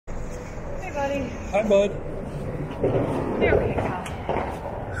buddy. Hi, bud. You're okay, pal.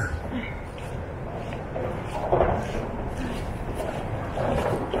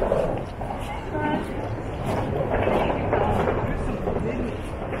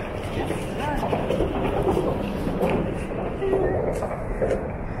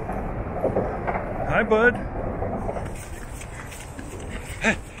 Hi, bud.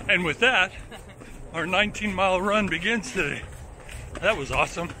 And with that, our 19-mile run begins today. That was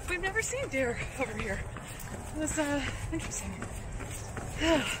awesome. We've never seen deer over here. It was interesting.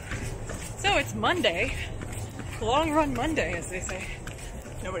 So it's Monday. Long run Monday, as they say.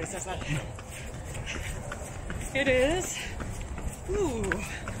 Nobody says that. It is,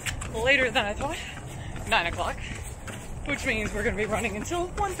 later than I thought. 9 o'clock. Which means we're going to be running until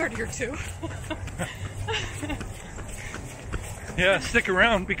 1:30 or 2. Yeah, stick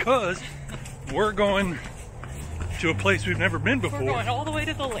around because we're going to a place we've never been before. We're going all the way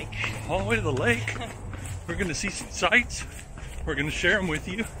to the lake. All the way to the lake. We're going to see some sights. We're going to share them with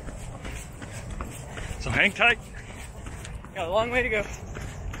you. So hang tight. Got a long way to go.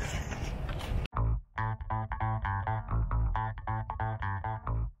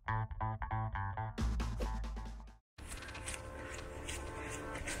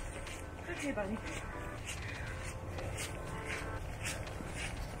 Okay, buddy.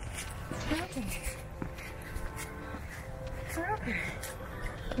 We're okay. We're okay.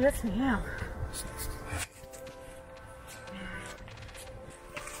 Yes, ma'am.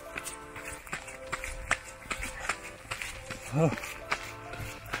 Oh.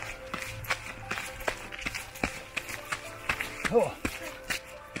 Oh.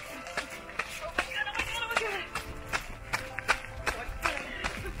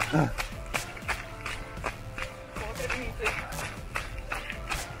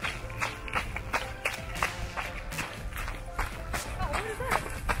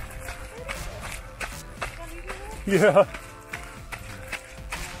 Yeah.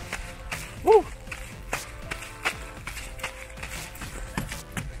 Woo.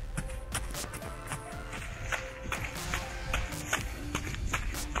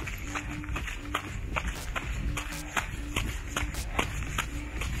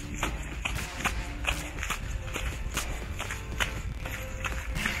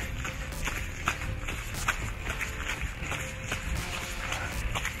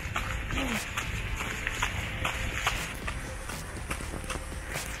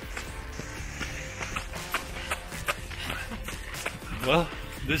 Well,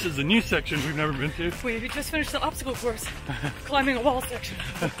 this is a new section we've never been to. We just finished the obstacle course, climbing a wall section.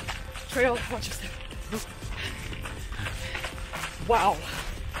 Trail, watch your step. Wow,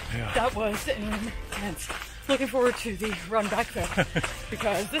 Yeah. that was intense. Looking forward to the run back there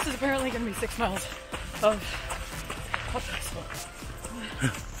because this is apparently going to be 6 miles of obstacle.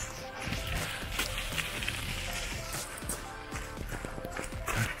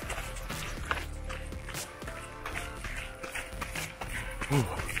 Ooh.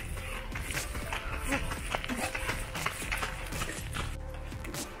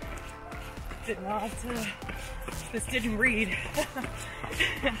 Did not, this didn't read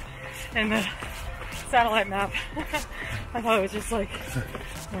in the satellite map. I thought it was just like,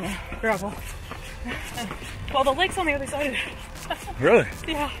 you know, gravel. Well, the lake's on the other side of it. Really?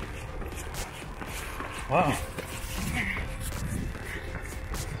 Yeah. Wow.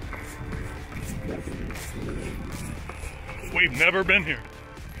 We've never been here.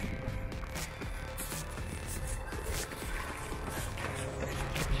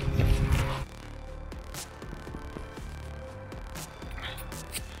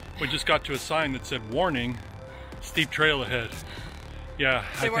 We just got to a sign that said, warning, steep trail ahead. Yeah,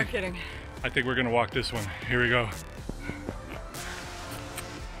 They weren't kidding. I think we're gonna walk this one. Here we go.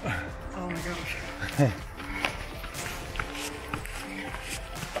 Oh my gosh.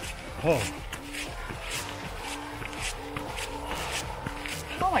 Oh.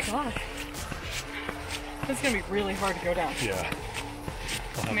 Oh my god. This is gonna be really hard to go down. Yeah.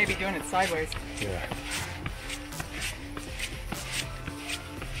 Maybe doing it sideways. Yeah.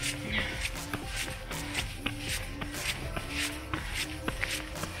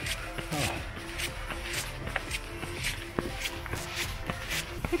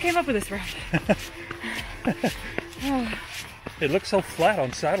 Who came up with this route? It looks so flat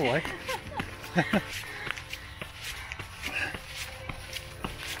on satellite.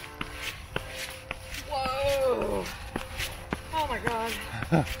 Whoa! Oh my god.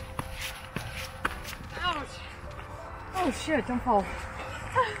 Ouch! Oh shit, don't fall.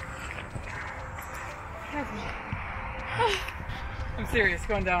 I'm serious,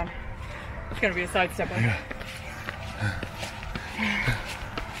 going down. It's gonna be a sidestep. Yeah.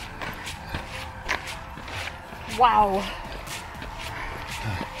 Wow.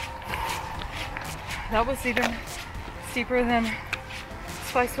 That was even steeper than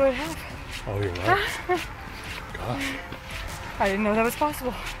Spice would have. Oh, you're right. Gosh. I didn't know that was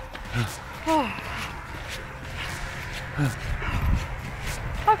possible. Oh.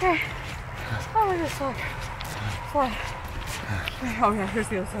 Okay. Oh, look at this slide. Slide. Oh yeah, here's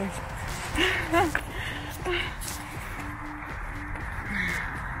the other side.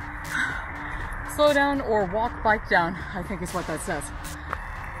 Slow down or walk bike down, I think is what that says.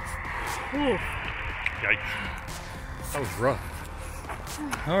 Ooh. Yikes. That was rough.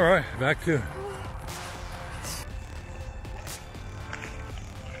 All right, back to it.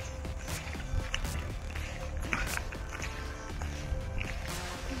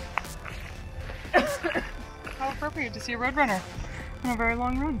 How appropriate to see a roadrunner on a very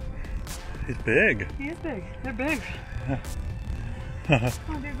long run. He's big. He is big. They're big. Come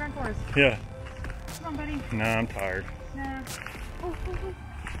on, dude, run for us. Yeah. Come on, buddy. No, I'm tired. Nah. Oh, oh, oh.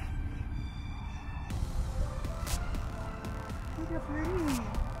 Look how pretty.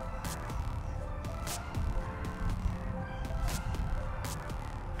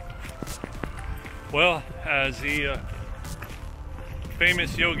 Well, as the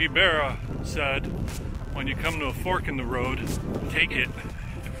famous Yogi Berra said, when you come to a fork in the road, take it.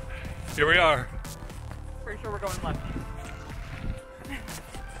 Here we are. Pretty sure we're going left.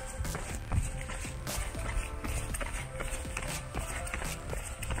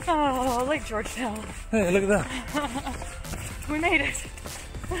 Oh, Lake Georgetown. Hey, look at that. We made it.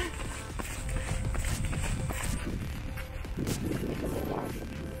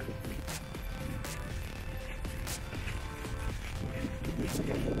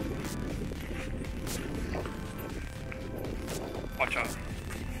 Watch out.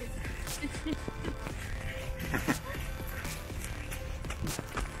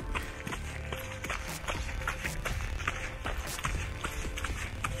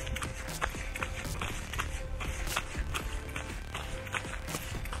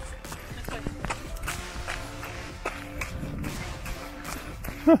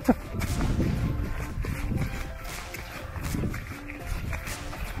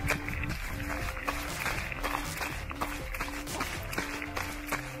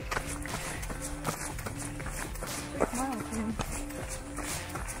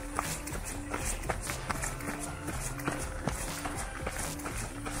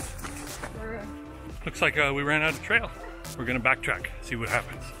 Looks like we ran out of trail. We're gonna backtrack, see what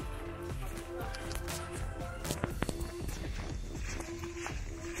happens.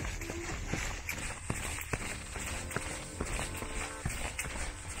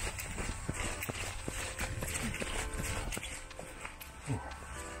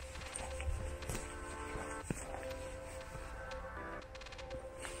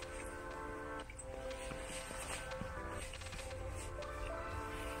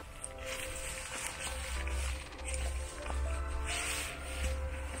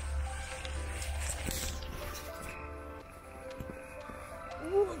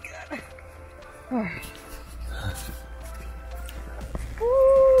 Alright.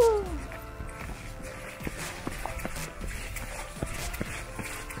 Woo!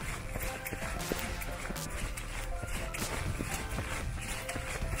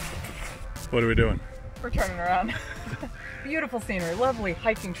 What are we doing? We're turning around. Beautiful scenery, lovely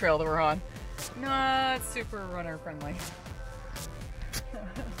hiking trail that we're on. Not super runner friendly.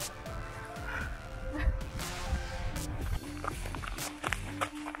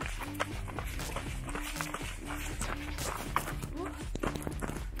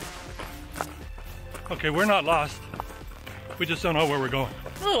 Okay, we're not lost. We just don't know where we're going.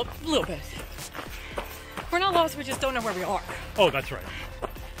 A little bit. We're not lost, we just don't know where we are. Oh, that's right.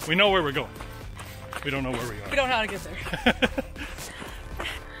 We know where we're going. We don't know where we are. We don't know how to get there.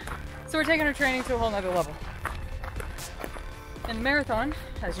 So we're taking our training to a whole nother level. In the marathon,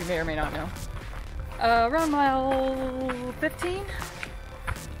 as you may or may not know, around mile 15,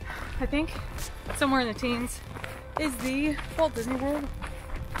 I think, somewhere in the teens, is the Walt Disney World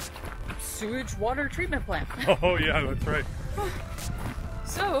sewage water treatment plant. Oh yeah, that's right.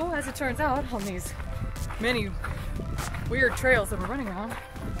 So, as it turns out, on these many weird trails that we're running around,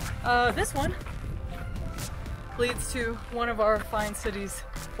 this one leads to one of our fine city's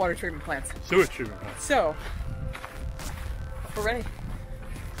water treatment plants. Sewage treatment plant. So, we're ready.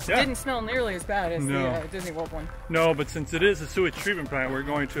 Yeah. Didn't smell nearly as bad as the Disney World one. No, but since it is a sewage treatment plant, we're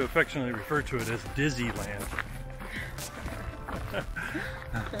going to affectionately refer to it as Dizzyland.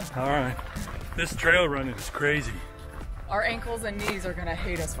 All right. This trail running is crazy. Our ankles and knees are gonna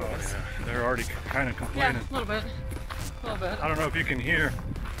hate us for this. Yeah, they're already kind of complaining. Yeah, a little bit. A little bit. I don't know if you can hear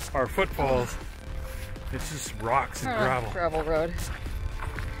our footfalls It's just rocks and gravel. Gravel road.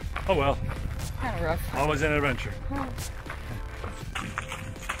 Oh well. Kind of rough. Always an adventure.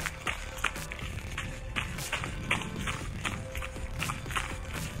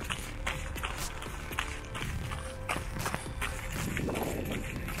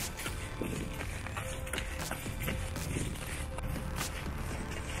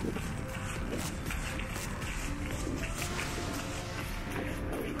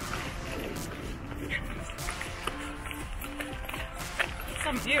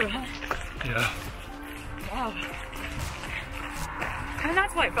 Some view, huh? Yeah. Wow. And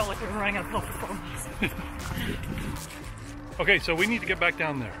that's why it felt like we were running uphill for 4 miles. Okay, so we need to get back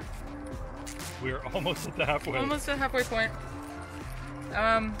down there. We're almost at the halfway. Almost at halfway point.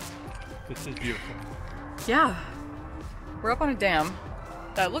 This is beautiful. Yeah. We're up on a dam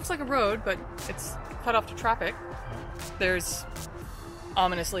that looks like a road, but it's cut off to traffic. There's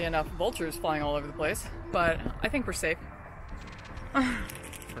ominously enough vultures flying all over the place, but I think we're safe.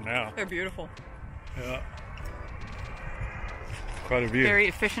 For now. They're beautiful. Yeah. Quite a view. Very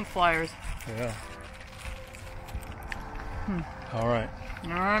efficient flyers. Yeah. All right.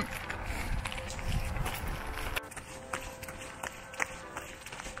 All right.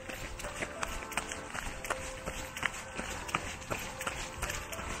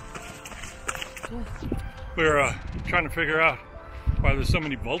 We're trying to figure out why there's so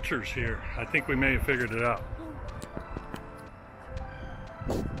many vultures here. I think we may have figured it out.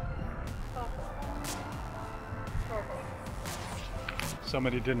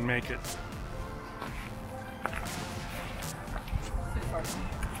 Somebody didn't make it.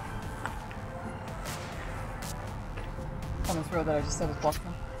 On this road that I just said was blocked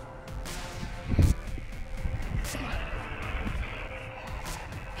from.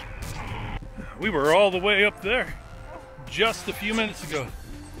 We were all the way up there just a few minutes ago.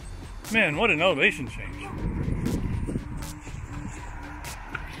 Man, what an elevation change.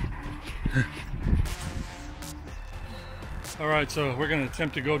 All right, so we're going to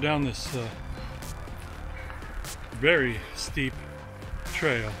attempt to go down this very steep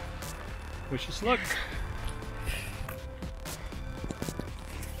trail. Wish us luck.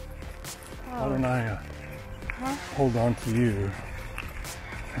 Why don't I hold on to you,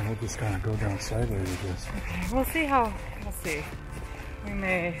 and we'll just kind of go down sideways with this. Okay, we'll see how. We'll see. We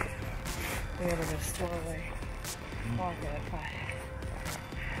may be able to slowly walk it, but.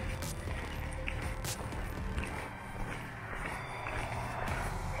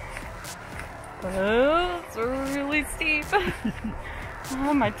 Oh, it's really steep.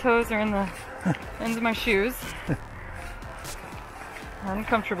 Oh, my toes are in the ends of my shoes.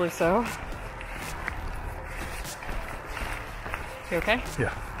 Uncomfortably so. You okay?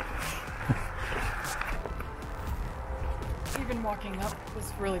 Yeah. Even walking up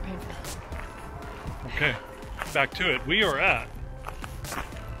was really painful. Okay, back to it. We are at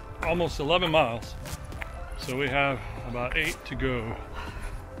almost 11 miles, so we have about 8 to go.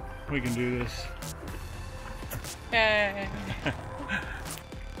 We can do this. Yay!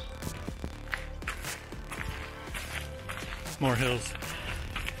 More hills.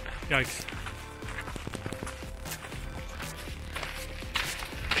 Yikes.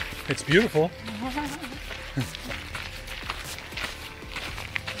 It's beautiful.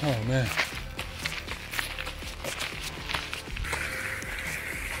 Oh man.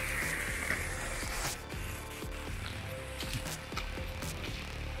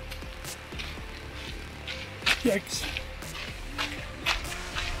 Yikes.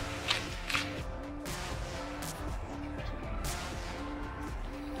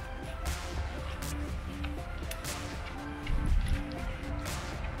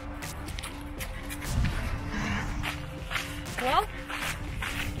 Well,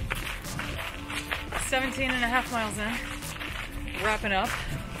 17.5 miles in, wrapping up,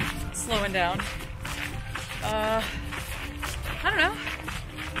 slowing down. I don't know.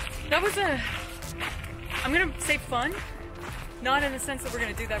 That was I'm gonna say fun, not in the sense that we're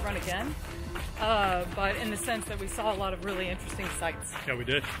gonna do that run again, but in the sense that we saw a lot of really interesting sights. Yeah, we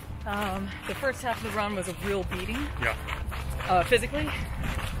did. The first half of the run was a real beating. Yeah. Physically.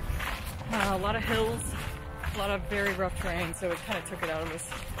 A lot of hills, a lot of very rough terrain, so it kind of took it out of us.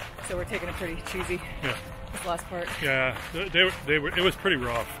 So we're taking it pretty cheesy. Yeah. This last part. Yeah, they were. It was pretty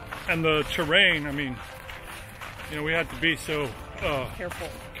rough, and the terrain. I mean, you know, we had to be so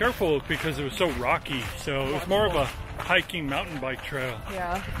careful because it was so rocky. So it was more of a hiking mountain bike trail.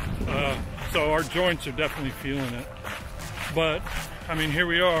 Yeah. So our joints are definitely feeling it. But I mean, here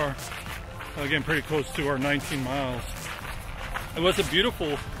we are again, pretty close to our 19 miles. It was a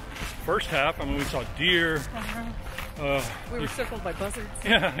beautiful first half. I mean, we saw deer. We were circled by buzzards.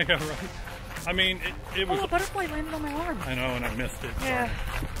 Yeah, right. I mean, it was... Oh, a butterfly landed on my arm. I know, and I missed it. Yeah.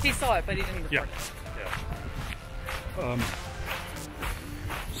 Sorry. He saw it, but he didn't report Yeah.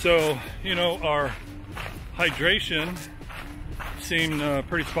 So, you know, our hydration seemed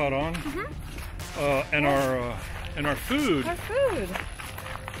pretty spot on. And our food. Our food.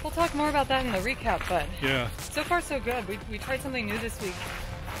 We'll talk more about that in the recap, but yeah, so far so good. We tried something new this week.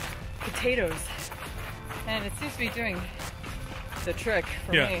 Potatoes. And it seems to be doing the trick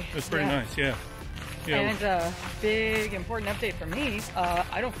for me. Yeah, it's pretty nice, yeah. And big important update for me,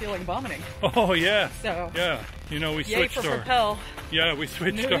 I don't feel like vomiting. Oh yeah. So yeah, you know, we switched for our Propel. Yeah, we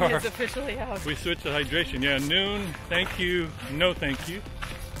switched Noon our is officially out. We switched the hydration. Yeah, noon, thank you, no thank you.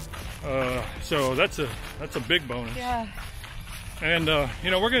 So that's a big bonus. Yeah. And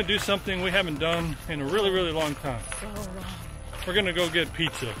you know, we're gonna do something we haven't done in a really long time. So long. We're gonna go get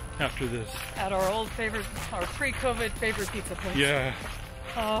pizza after this. At our old favorite, our pre-COVID favorite pizza place. Yeah.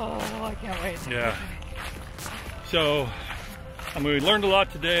 Oh, I can't wait. Yeah. So, I mean, we learned a lot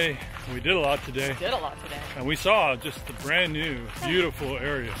today. We did a lot today. Did a lot today. And we saw just a brand new, beautiful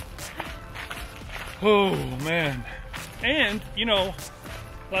area. Oh man. And, you know,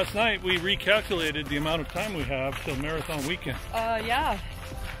 last night we recalculated the amount of time we have till marathon weekend. Yeah.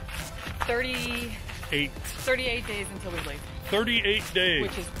 38 days until we leave. 38 days.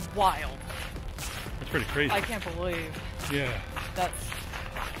 Which is wild. That's pretty crazy. I can't believe Yeah. that's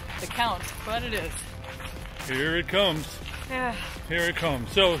the count, but it is. Here it comes. Yeah. Here it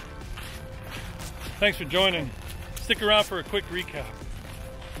comes. So, thanks for joining. Stick around for a quick recap.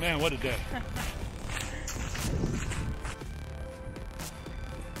 Man, what a day.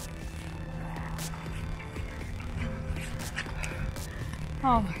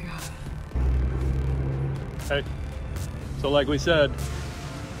 Oh my God. Hey, so like we said,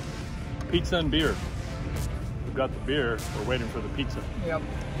 pizza and beer. We've got the beer, we're waiting for the pizza. Yep.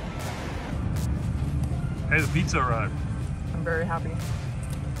 Hey, the pizza arrived. I'm very happy.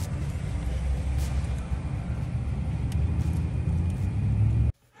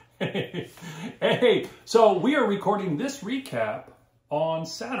 Hey, so we are recording this recap on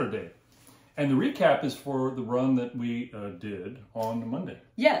Saturday. And the recap is for the run that we did on Monday.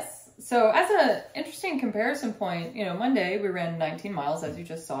 Yes. So as an interesting comparison point, you know, Monday we ran 19 miles, as you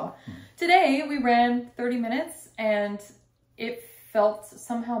just saw. Today we ran 30 minutes, and it felt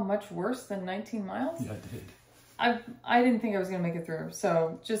somehow much worse than 19 miles. Yeah, it did. I didn't think I was going to make it through.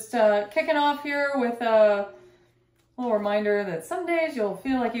 So just kicking off here with a little reminder that some days you'll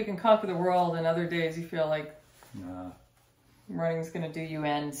feel like you can conquer the world, and other days you feel like running's going to do you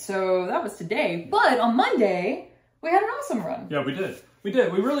in. So that was today. But on Monday, we had an awesome run. Yeah, we did. We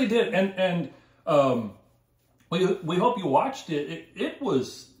did. We really did. And we hope you watched it.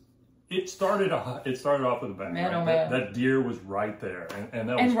 It started off with a bang. Man, right? oh man. That deer was right there, and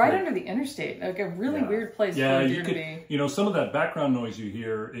that was and right great. under the interstate, like a really weird place for a deer to be. You know, some of that background noise you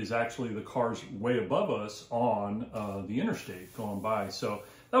hear is actually the cars way above us on the interstate going by. So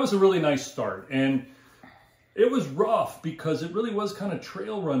that was a really nice start. And it was rough because it really was kind of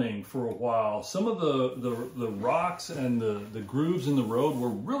trail running for a while. Some of the rocks and the grooves in the road were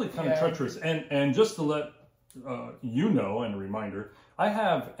really kind of treacherous. And just to let you know, and a reminder, I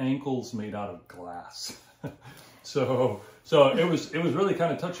have ankles made out of glass. so it was really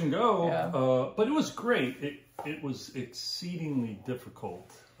kind of touch and go, but it was great. It was exceedingly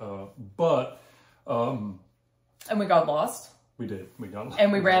difficult, and we got lost. We did. We got lost.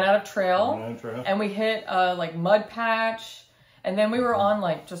 And we ran out of trail. And we hit like mud patch. And then we were on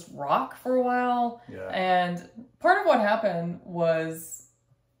like just rock for a while. Yeah. And part of what happened was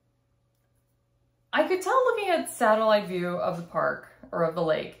I could tell looking at satellite view of the park or of the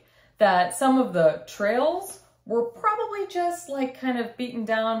lake that some of the trails were probably just like kind of beaten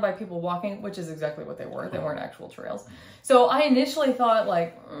down by people walking, which is exactly what they were. They weren't actual trails. So I initially thought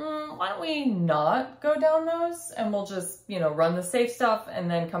like, why don't we not go down those and we'll just, you know, run the safe stuff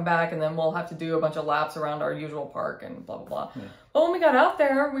and then come back and then we'll have to do a bunch of laps around our usual park and blah, blah, blah. Yeah. But when we got out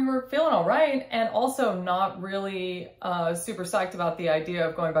there, we were feeling all right and also not really super psyched about the idea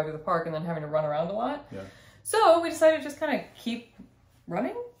of going back to the park and then having to run around a lot. Yeah. So we decided to just kind of keep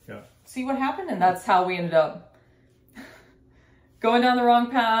running, see what happened, and that's how we ended up going down the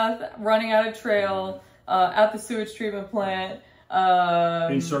wrong path, running out of trail, at the sewage treatment plant.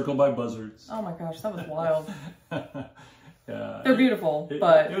 Being circled by buzzards. Oh my gosh, that was wild. Yeah, they're beautiful,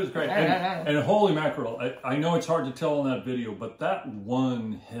 but it was great. And holy mackerel, I know it's hard to tell in that video, but that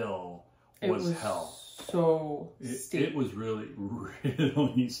one hill was hell. So steep. It was really,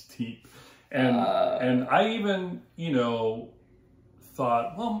 really steep. And I even, you know,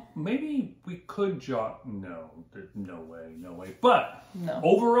 thought, well, maybe we could jog. No way. But No.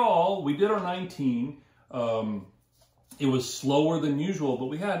 overall, we did our 19. It was slower than usual, but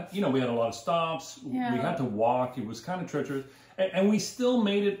we had a lot of stops. Yeah. We had to walk. It was kind of treacherous. And we still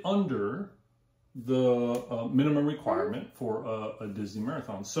made it under the minimum requirement for a Disney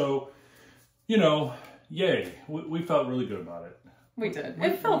marathon. So, yay. We felt really good about it. We did.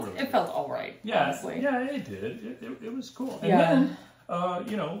 It felt all right, honestly. Yeah, it did. It was cool. And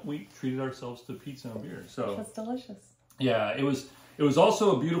then, we treated ourselves to pizza and beer. So that's delicious. Yeah, it was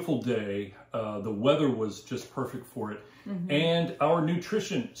also a beautiful day. The weather was just perfect for it. Mm-hmm. And our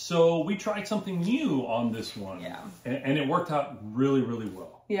nutrition. So we tried something new on this one. Yeah. And it worked out really, really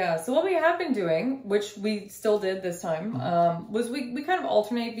well. Yeah. So what we have been doing, which we still did this time, was we kind of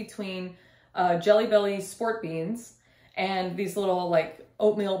alternate between Jelly Belly sport beans and these little like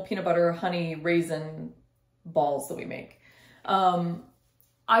oatmeal, peanut butter, honey, raisin balls that we make.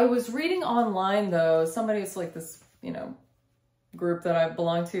 I was reading online though, somebody's like this, group that I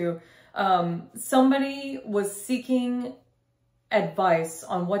belong to, somebody was seeking advice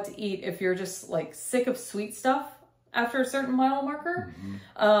on what to eat if you're just like sick of sweet stuff after a certain mile marker.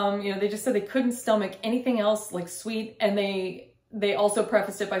 Mm-hmm. They just said they couldn't stomach anything else like sweet, and they also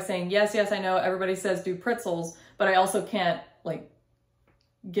prefaced it by saying, yes, I know everybody says do pretzels, but I also can't like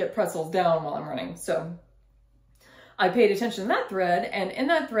get pretzels down while I'm running. So I paid attention to that thread, and in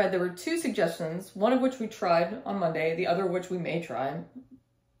that thread there were two suggestions, one of which we tried on Monday, the other of which we may try.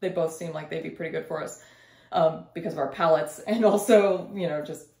 They both seem like they'd be pretty good for us because of our palates and also,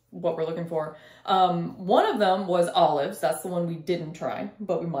 just what we're looking for. One of them was olives. That's the one we didn't try,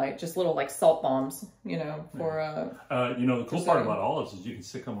 but we might. Just little like salt bombs, for... the cool part about olives is you can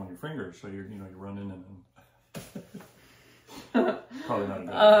stick them on your fingers, so you're running and then... Probably not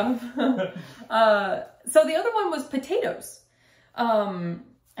a good so the other one was potatoes.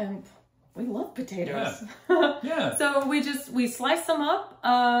 And we love potatoes. Yeah. So we sliced them up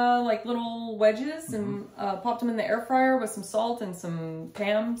like little wedges and popped them in the air fryer with some salt and some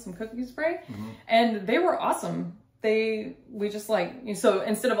cooking spray. Mm-hmm. And they were awesome. We just so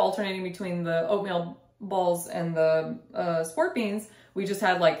instead of alternating between the oatmeal balls and the sport beans, we just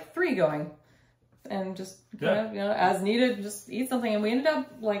had like 3 going. And just kind of, as needed, just eat something. And we ended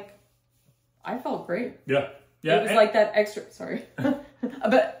up I felt great. Yeah. It was like that extra, sorry.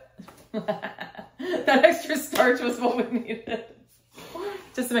 But that extra starch was what we needed.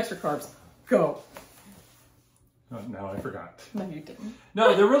 Just some extra carbs. Go. Oh, no, I forgot. No, you didn't.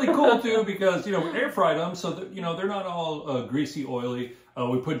 No, they're really cool too because, we air fried them. So, they're not all greasy, oily.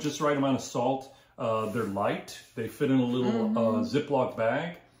 We put just the right amount of salt. They're light. They fit in a little Ziploc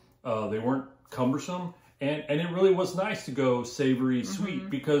bag. They weren't cumbersome, and it really was nice to go savory sweet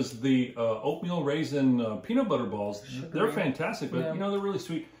because the oatmeal raisin peanut butter balls, they're fantastic, but they're really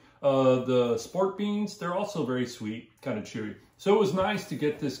sweet. The sport beans, they're also very sweet, kind of chewy. So it was nice to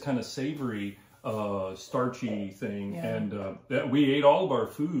get this kind of savory starchy thing, and we ate all of our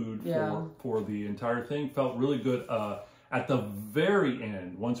food for the entire thing. Felt really good. At the very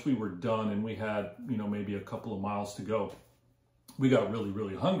end, once we were done and we had maybe a couple of miles to go, we got really,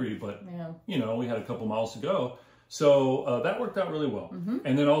 really hungry, but, we had a couple miles to go. So that worked out really well. Mm-hmm.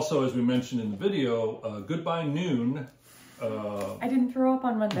 And then also, as we mentioned in the video, goodbye noon. I didn't throw up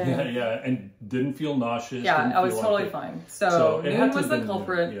on Monday. Yeah, and didn't feel nauseous. Yeah, I was totally fine. So noon was the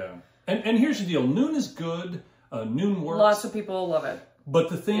culprit. Yeah. And here's the deal. Noon is good. Noon works. Lots of people love it. But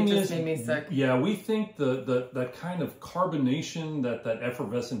the thing is, it just made me sick. Yeah, we think that kind of carbonation that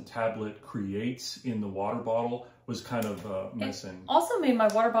effervescent tablet creates in the water bottle was kind of missing. It also made my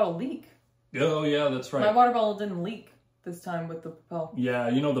water bottle leak. Oh, yeah, that's right. My water bottle didn't leak this time with the Propel. Yeah,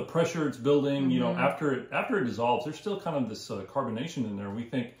 the pressure it's building, after it dissolves, there's still kind of this carbonation in there. We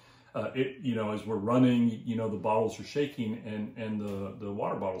think as we're running, the bottles are shaking and the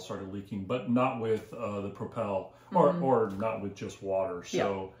water bottle started leaking, but not with the Propel or not with just water.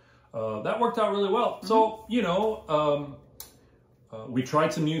 So that worked out really well. So, we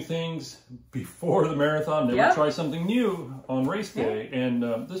tried some new things before the marathon. Never try something new on race day. And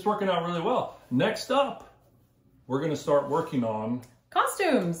this is working out really well. Next up, we're going to start working on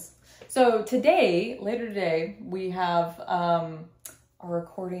costumes. So later today, we have our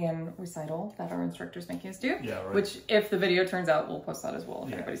accordion recital that our instructor's making us do. Yeah, right. Which, if the video turns out, we'll post that as well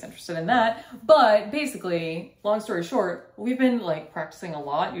if anybody's interested in that. But basically, long story short, we've been practicing a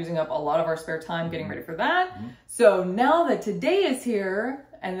lot, using up a lot of our spare time getting ready for that. So now that today is here,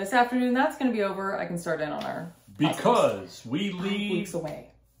 and this afternoon that's going to be over, I can start in on our because we leave 5 weeks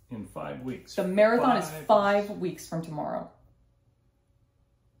away. In 5 weeks. The marathon is 5 weeks from tomorrow.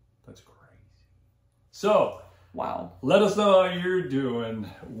 That's crazy. So, Wow. Let us know how you're doing.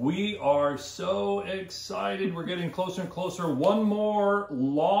 We are so excited. We're getting closer and closer. One more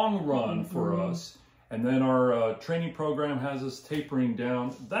long run for us. And then our training program has us tapering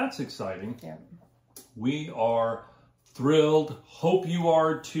down. That's exciting. Yeah. We are thrilled. Hope you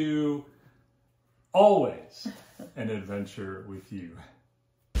are too. Always an adventure with you.